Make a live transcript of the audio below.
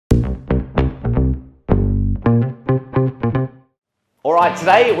Alright,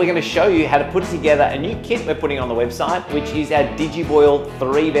 today we're going to show you how to put together a new kit we're putting on the website, which is our Digiboil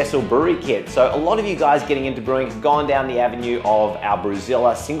 3-vessel brewery kit. So a lot of you guys getting into brewing have gone down the avenue of our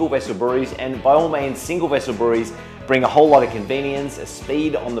Brewzilla single vessel breweries, and by all means single vessel breweries bring a whole lot of convenience, a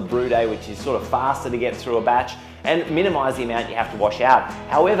speed on the brew day which is sort of faster to get through a batch, and minimize the amount you have to wash out.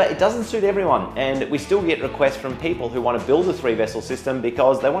 However, it doesn't suit everyone, and we still get requests from people who want to build a 3-vessel system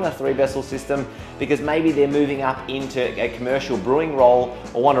because they want a 3-vessel system because maybe they're moving up into a commercial brewing role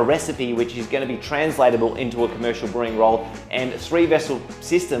or want a recipe which is going to be translatable into a commercial brewing role, and 3-vessel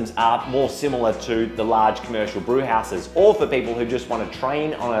systems are more similar to the large commercial brew houses, or for people who just want to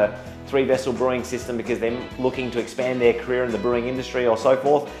train on a 3-vessel brewing system because they're looking to expand their career in the brewing industry or so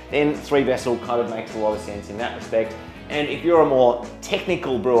forth, then 3-vessel kind of makes a lot of sense in that respect. And if you're a more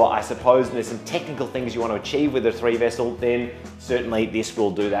technical brewer, I suppose, and there's some technical things you want to achieve with a 3-vessel, then certainly this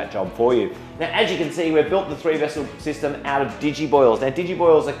will do that job for you. Now, as you can see, we've built the 3-vessel system out of Digiboils. Now,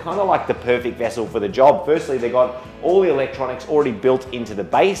 Digiboils are kind of like the perfect vessel for the job. Firstly, they've got all the electronics already built into the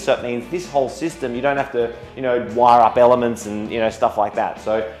base, so it means this whole system, you don't have to, wire up elements and, stuff like that.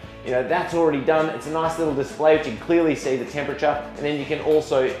 So, that's already done. It's a nice little display which you can clearly see the temperature, and then you can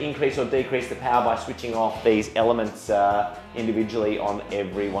also increase or decrease the power by switching off these elements individually on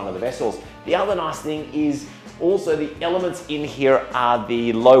every one of the vessels. The other nice thing is also the elements in here are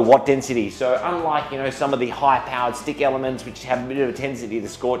the low watt density. So unlike some of the high powered stick elements which have a bit of a tendency to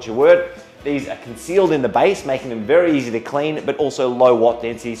scorch your wort, these are concealed in the base, making them very easy to clean, but also low watt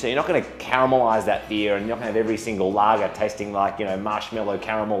density. So you're not going to caramelize that beer, and you're not going to have every single lager tasting like, marshmallow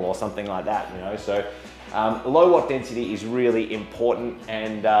caramel or something like that, So low watt density is really important,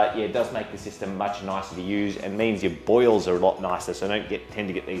 and it does make the system much nicer to use and means your boils are a lot nicer. So don't tend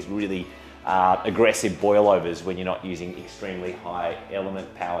to get these really aggressive boil overs when you're not using extremely high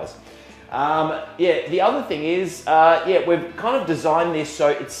element powers. The other thing is, we've kind of designed this so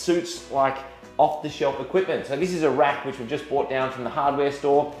it suits like off-the-shelf equipment. So this is a rack which we've just bought down from the hardware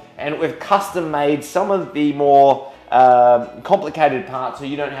store, and we've custom made some of the more complicated parts so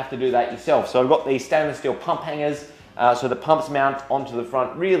you don't have to do that yourself. So I've got these stainless steel pump hangers, so the pumps mount onto the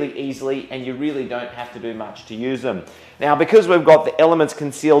front really easily, and you really don't have to do much to use them. Now, because we've got the elements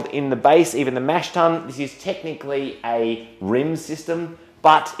concealed in the base, even the mash tun, this is technically a RIMS system.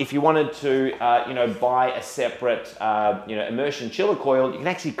 But if you wanted to, buy a separate, immersion chiller coil, you can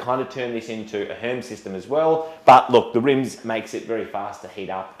actually kind of turn this into a Herms system as well. But look, the RIMS makes it very fast to heat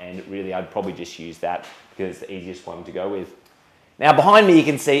up, and really I'd probably just use that because it's the easiest one to go with. Now behind me you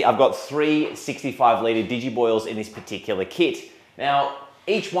can see I've got 3 65-litre Digiboils in this particular kit. Now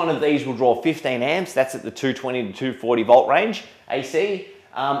each one of these will draw 15 amps, that's at the 220 to 240 volt range AC.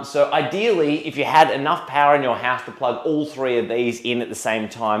 So ideally, if you had enough power in your house to plug all 3 of these in at the same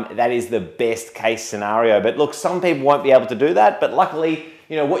time, that is the best case scenario. But look, some people won't be able to do that, but luckily,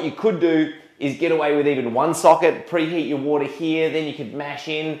 what you could do is get away with even one socket, preheat your water here, then you could mash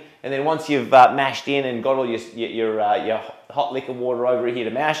in, and then once you've mashed in and got all your hot liquor water over here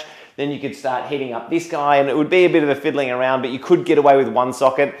to mash, then you could start heating up this guy, and it would be a bit of a fiddling around, but you could get away with one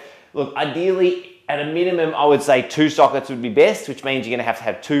socket. Look, ideally, at a minimum, I would say 2 sockets would be best, which means you're going to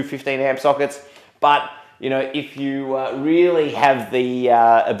have 2 15 amp sockets. But, if you really have the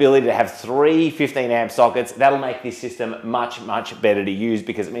ability to have 3 15 amp sockets, that'll make this system much, much better to use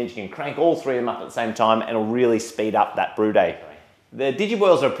because it means you can crank all 3 of them up at the same time and it'll really speed up that brew day. The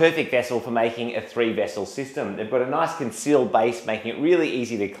Digiboils are a perfect vessel for making a 3-vessel system. They've got a nice concealed base, making it really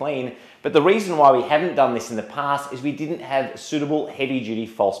easy to clean. But the reason why we haven't done this in the past is we didn't have suitable heavy-duty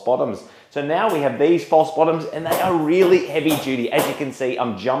false bottoms. So now we have these false bottoms, and they are really heavy-duty. As you can see,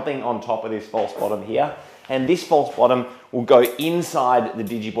 I'm jumping on top of this false bottom here, and this false bottom will go inside the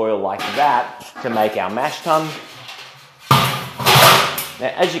Digiboil like that to make our mash tun.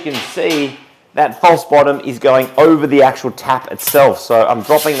 Now, as you can see, that false bottom is going over the actual tap itself. So I'm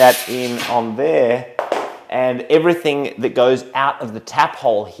dropping that in on there, and everything that goes out of the tap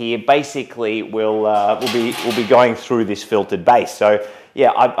hole here basically will be going through this filtered base. So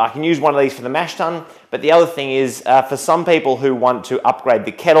yeah, I can use one of these for the mash tun, but the other thing is for some people who want to upgrade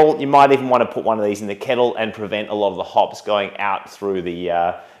the kettle, you might even want to put one of these in the kettle and prevent a lot of the hops going out through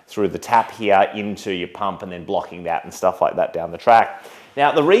the tap here into your pump and then blocking that and stuff like that down the track.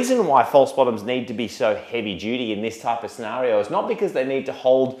 Now, the reason why false bottoms need to be so heavy duty in this type of scenario is not because they need to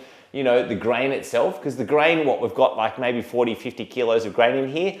hold the grain itself, because the grain, we've got like maybe 40, 50 kilos of grain in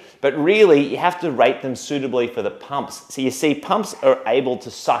here, but really you have to rate them suitably for the pumps. So you see, pumps are able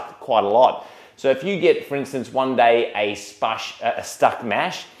to suck quite a lot. So if you get, for instance, one day a stuck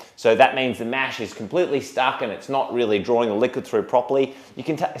mash, so that means the mash is completely stuck and it's not really drawing the liquid through properly, you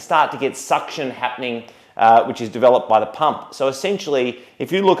can start to get suction happening which is developed by the pump. So essentially,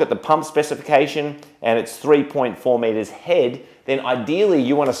 if you look at the pump specification and it's 3.4 meters head, then ideally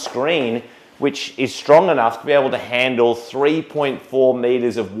you want a screen which is strong enough to be able to handle 3.4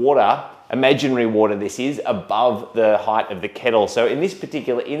 meters of water, imaginary water this is, above the height of the kettle. So in this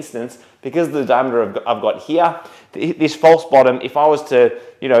particular instance, because of the diameter I've got here, this false bottom, if I was to,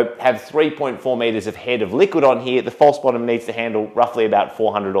 have 3.4 meters of head of liquid on here, the false bottom needs to handle roughly about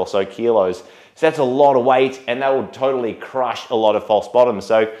 400 or so kilos. So that's a lot of weight, and that will totally crush a lot of false bottoms.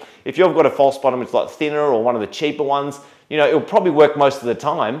 So if you've got a false bottom that's like thinner or one of the cheaper ones, it'll probably work most of the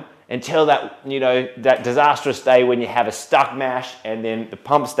time, until that, that disastrous day when you have a stuck mash and then the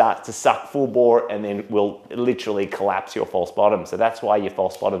pump starts to suck full bore and then will literally collapse your false bottom. So that's why your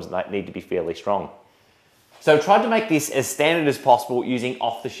false bottoms need to be fairly strong. So I tried to make this as standard as possible using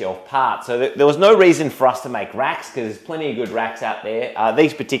off-the-shelf parts. So there was no reason for us to make racks because there's plenty of good racks out there.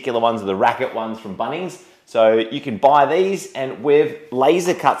 These particular ones are the racket ones from Bunnings. So you can buy these, and we've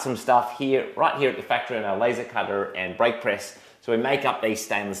laser cut some stuff here, right here at the factory on our laser cutter and brake press. So we make up these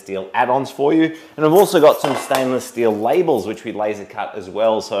stainless steel add-ons for you. And we've also got some stainless steel labels, which we laser cut as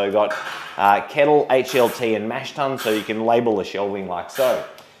well. So we've got kettle, HLT, and mash tun, so you can label the shelving like so.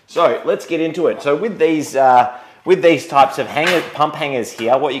 So let's get into it. So with these types of pump hangers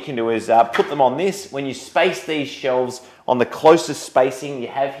here, what you can do is put them on this. When you space these shelves on the closest spacing you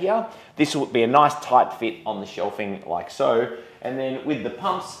have here, this will be a nice tight fit on the shelving like so. And then with the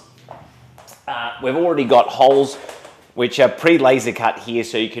pumps, we've already got holes which are pre-laser cut here,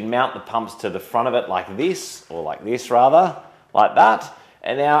 so you can mount the pumps to the front of it like this, or like this rather, like that.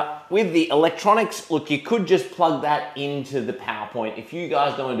 And now with the electronics, look, you could just plug that into the power point. If you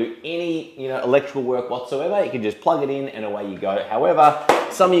guys don't want to do any electrical work whatsoever, you can just plug it in and away you go. However,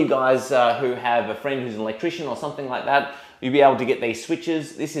 some of you guys who have a friend who's an electrician or something like that, you'll be able to get these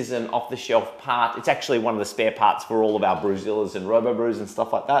switches. This is an off-the-shelf part. It's actually one of the spare parts for all of our Brewzillas and Robo-Brews and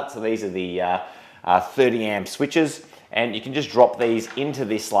stuff like that. So these are the 30 amp switches. And you can just drop these into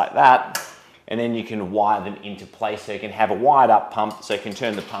this like that, and then you can wire them into place. So you can have a wired up pump, so you can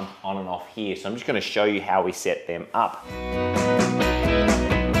turn the pump on and off here. So I'm just going to show you how we set them up.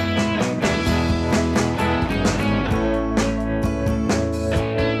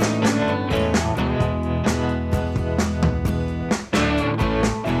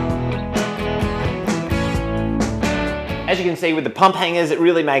 As you can see with the pump hangers, it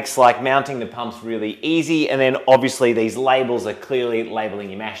really makes like mounting the pumps really easy. And then obviously these labels are clearly labeling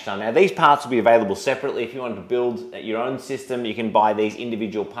your mash tun. Now these parts will be available separately. If you want to build your own system, you can buy these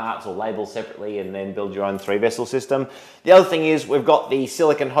individual parts or labels separately and then build your own 3-vessel system. The other thing is we've got the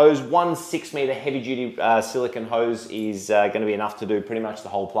silicone hose. One 6-meter heavy duty silicone hose is going to be enough to do pretty much the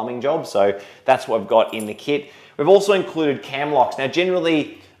whole plumbing job. So that's what I've got in the kit. We've also included cam locks. Now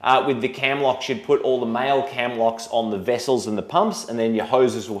generally, with the cam locks, you'd put all the male cam locks on the vessels and the pumps, and then your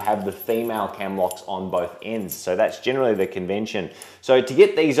hoses will have the female cam locks on both ends. So that's generally the convention. So to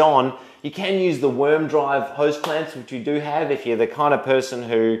get these on, you can use the worm drive hose clamps, which we do have if you're the kind of person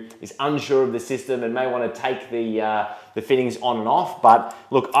who is unsure of the system and may want to take the fittings on and off. But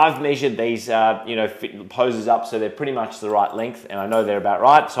look, I've measured these hoses up so they're pretty much the right length, and I know they're about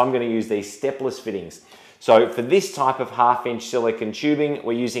right. So I'm going to use these stepless fittings. So for this type of 1/2-inch silicone tubing,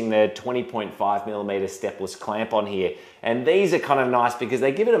 we're using the 20.5 millimeter stepless clamp on here. And these are kind of nice because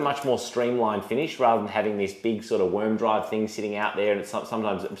they give it a much more streamlined finish rather than having this big sort of worm drive thing sitting out there, and it's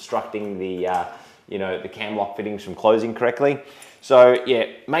sometimes obstructing the, the cam lock fittings from closing correctly. So yeah,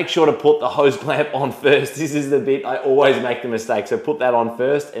 make sure to put the hose clamp on first. This is the bit I always make the mistake. So put that on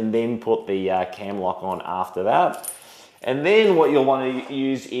first and then put the cam lock on after that. And then what you'll want to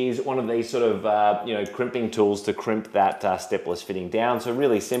use is one of these sort of, crimping tools to crimp that stepless fitting down. So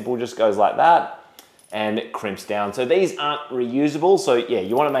really simple, just goes like that and it crimps down. So these aren't reusable. So yeah,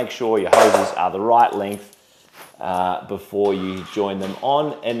 you want to make sure your hoses are the right length before you join them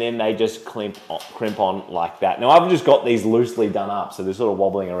on, and then they just crimp on like that. Now I've just got these loosely done up, so they're sort of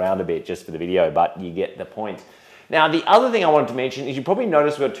wobbling around a bit just for the video, but you get the point. Now, the other thing I wanted to mention is you probably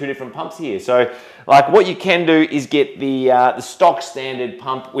noticed we've got 2 different pumps here. So, like, what you can do is get the stock standard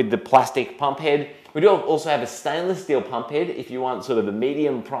pump with the plastic pump head. We do also have a stainless steel pump head if you want sort of a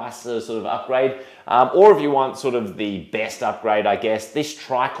medium price sort of upgrade, or if you want sort of the best upgrade, I guess. This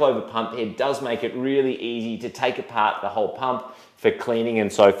triclover pump head does make it really easy to take apart the whole pump for cleaning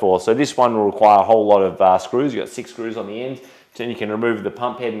and so forth. So this one will require a whole lot of screws. You've got 6 screws on the end, so you can remove the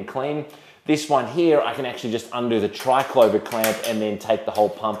pump head and clean. This one here, I can actually just undo the triclover clamp and then take the whole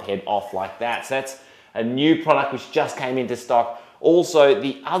pump head off like that. So that's a new product which just came into stock. Also,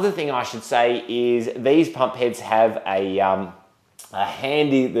 the other thing I should say is these pump heads have a a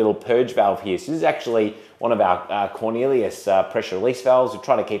handy little purge valve here. So this is actually one of our Cornelius pressure release valves. We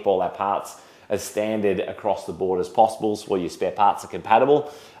try to keep all our parts as standard across the board as possible, so all your spare parts are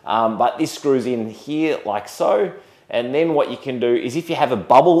compatible. But this screws in here like so. And then what you can do is, if you have a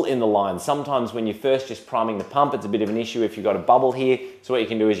bubble in the line, sometimes when you're first just priming the pump, it's a bit of an issue if you've got a bubble here. So what you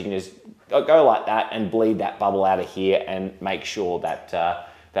can do is you can just go like that and bleed that bubble out of here and make sure that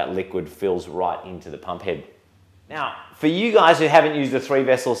that liquid fills right into the pump head. Now, for you guys who haven't used the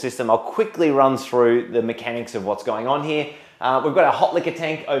 3-vessel system, I'll quickly run through the mechanics of what's going on here. We've got our hot liquor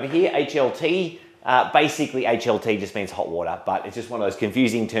tank over here, HLT. Basically, HLT just means hot water, but it's just one of those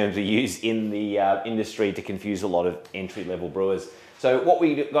confusing terms we use in the industry to confuse a lot of entry-level brewers. So what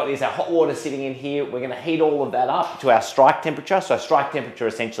we've got is our hot water sitting in here. We're going to heat all of that up to our strike temperature. So strike temperature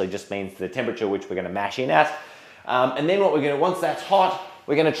essentially just means the temperature which we're going to mash in at. And then what we're going to, once that's hot,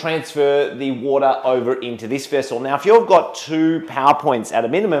 we're going to transfer the water over into this vessel. Now, if you've got 2 power points at a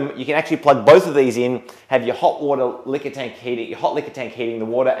minimum, you can actually plug both of these in, have your hot water liquor tank heating, your hot liquor tank heating the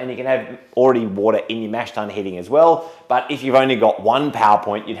water, and you can have already water in your mash tun heating as well. But if you've only got 1 power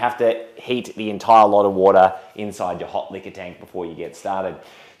point, you'd have to heat the entire lot of water inside your hot liquor tank before you get started.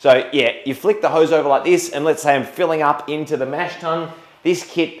 So yeah, you flick the hose over like this, and let's say I'm filling up into the mash tun. This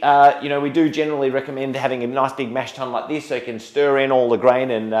kit, you know, we do generally recommend having a nice big mash tun like this so you can stir in all the grain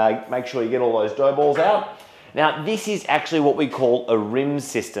and make sure you get all those dough balls out. Now, this is actually what we call a RIMS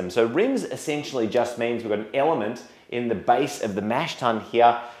system. So RIMS essentially just means we've got an element in the base of the mash tun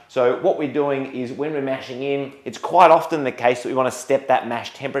here. So what we're doing is when we're mashing in, it's quite often the case that we want to step that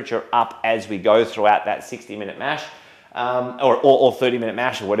mash temperature up as we go throughout that 60-minute mash or 30-minute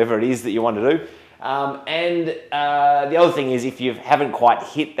mash or whatever it is that you want to do. The other thing is, if you haven't quite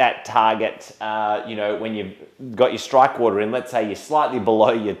hit that target, you know, when you've got your strike water in, let's say you're slightly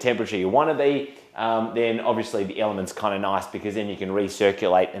below your temperature you want to be, then obviously the element's kind of nice, because then you can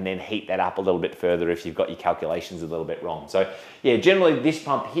recirculate and then heat that up a little bit further if you've got your calculations a little bit wrong. So yeah, generally this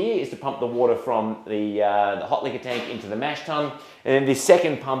pump here is to pump the water from the hot liquor tank into the mash tun. And then this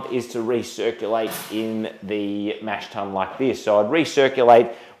second pump is to recirculate in the mash tun like this. So I'd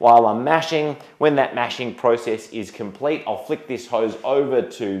recirculate while I'm mashing. When that mashing process is complete, I'll flick this hose over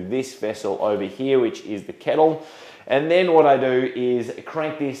to this vessel over here, which is the kettle. And then what I do is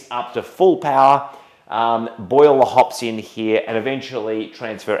crank this up to full power, boil the hops in here, and eventually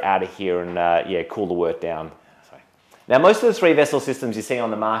transfer out of here and yeah, cool the wort down. Now, most of the 3-vessel systems you see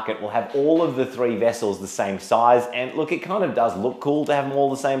on the market will have all of the 3 vessels the same size, and look, it kind of does look cool to have them all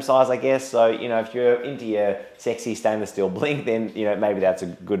the same size, I guess. So, you know, if you're into your sexy stainless steel blink, then, you know, maybe that's a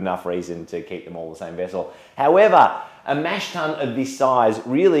good enough reason to keep them all the same vessel. However, a mash tun of this size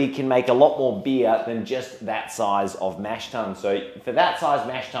really can make a lot more beer than just that size of mash tun. So for that size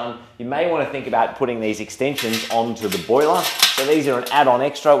mash tun, you may want to think about putting these extensions onto the boiler. So these are an add-on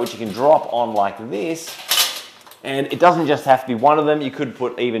extra, which you can drop on like this. And it doesn't just have to be one of them. You could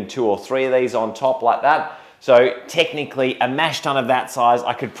put even 2 or 3 of these on top like that. So technically, a mash tun of that size,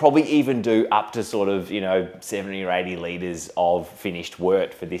 I could probably even do up to sort of, you know, 70 or 80 litres of finished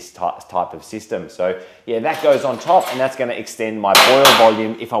wort for this type of system. So yeah, that goes on top, and that's going to extend my boil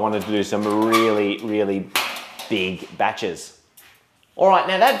volume if I wanted to do some really, really big batches. All right,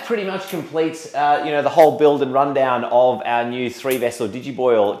 now that pretty much completes, you know, the whole build and rundown of our new 3-vessel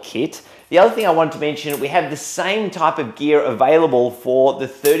Digiboil kit. The other thing I wanted to mention, we have the same type of gear available for the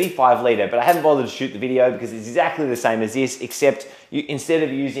 35 litre, but I haven't bothered to shoot the video because it's exactly the same as this, except instead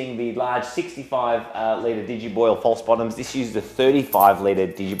of using the large 65 litre Digiboil false bottoms, this uses the 35 litre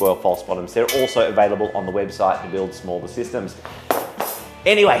Digiboil false bottoms. They're also available on the website to build smaller systems.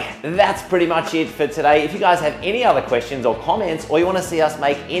 Anyway, that's pretty much it for today. If you guys have any other questions or comments, or you want to see us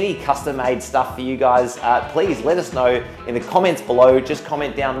make any custom-made stuff for you guys, please let us know in the comments below. Just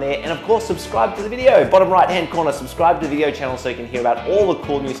comment down there, and of course, subscribe to the video. Bottom right-hand corner, subscribe to the video channel so you can hear about all the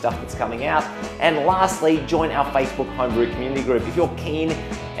cool new stuff that's coming out. And lastly, join our Facebook homebrew community group. If you're keen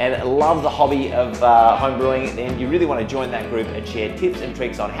and love the hobby of homebrewing, then you really want to join that group and share tips and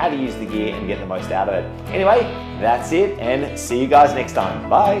tricks on how to use the gear and get the most out of it. Anyway, that's it, and see you guys next time.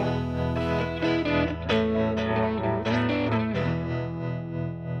 Bye.